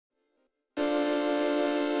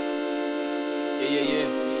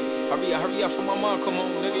Hurry up for my mom come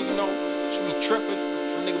home, nigga, you know. She be tripping.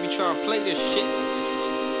 Some nigga be trying to play this shit.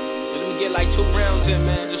 Let me get like 2 rounds in,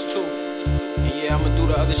 man, just 2. And yeah, I'ma do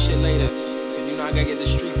the other shit later. Cause you know I gotta get the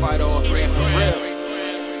Street Fighter off, man, for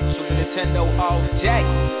real. Super Nintendo all day.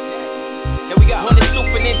 Here we go. On the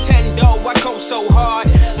Super Nintendo, I go so hard.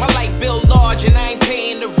 My light bill large and I ain't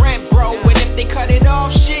paying the rent, bro. And if they cut it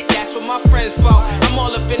off, shit, that's what my friends for. I'm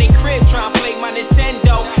all up in their crib trying to play my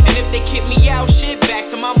Nintendo. And if they kick me out, shit, back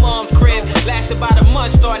to my mom's crib. Lasted about a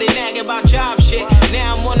month, started nagging about job shit.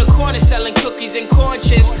 Now I'm on the corner selling cookies and corn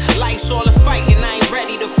chips. Life's all a fight and I ain't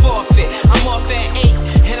ready to forfeit. I'm off at 8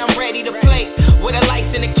 and I'm ready to play. With a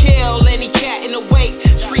license to kill any cat in the way.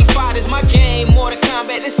 Street Fighter's my game, Mortal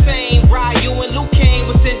Kombat the same. Ryu and Liu Kang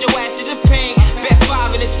will send your ass to Japan. Bet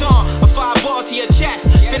 5 in the song, a 5 ball to your chest.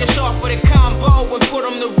 Finish off with a combo and put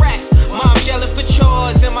them to rest. Mom's yelling for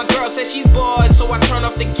chores and my girl said she's bored. So I turn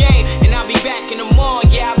off the game and I'll be back in the morning.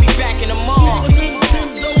 Yeah, I'll be back in the morning. Super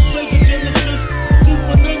Nintendo, Sega Genesis.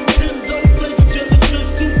 Super Nintendo, Sega Genesis.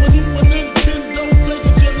 Super Nintendo,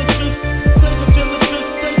 Sega Genesis. Sega Genesis,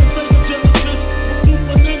 Sega Genesis.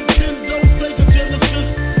 Super Nintendo, Sega Genesis.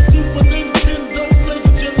 Super Nintendo,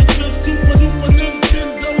 Sega Genesis. Super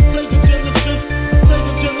Nintendo, Sega Genesis.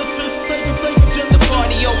 Sega Genesis, Sega Genesis. The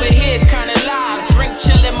party over here is kinda live. Drink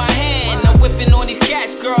chill in my hand. I'm whipping on these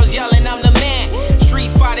cats, girls yelling I'm the man.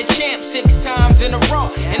 Street Fighter champ 6 times in a row.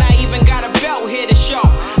 And I even got a belt here to show.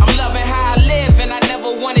 I'm loving how I live and I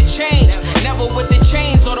never wanna change. Never with the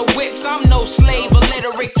chains or the whips, I'm no slave.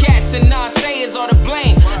 Illiterate cats and non-sayers are to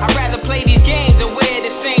blame. I'd rather play these games and wear the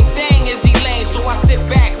same thing as Elaine. So I sit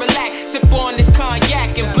back, relax, sip on this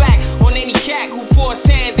cognac and black. On any cat who force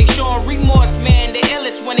hands, ain't showing remorse, man. The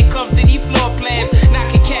illest when it comes to these floor plans.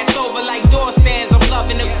 Knocking cats over like door stands. I'm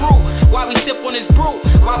loving the crew. While we sip on this brew,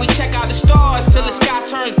 while we check out the stars till the sky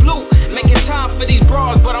turns blue. Making time for these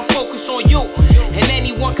bras, but I'm focused on you. And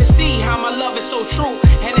anyone can see how my love is so true.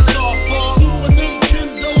 And it's all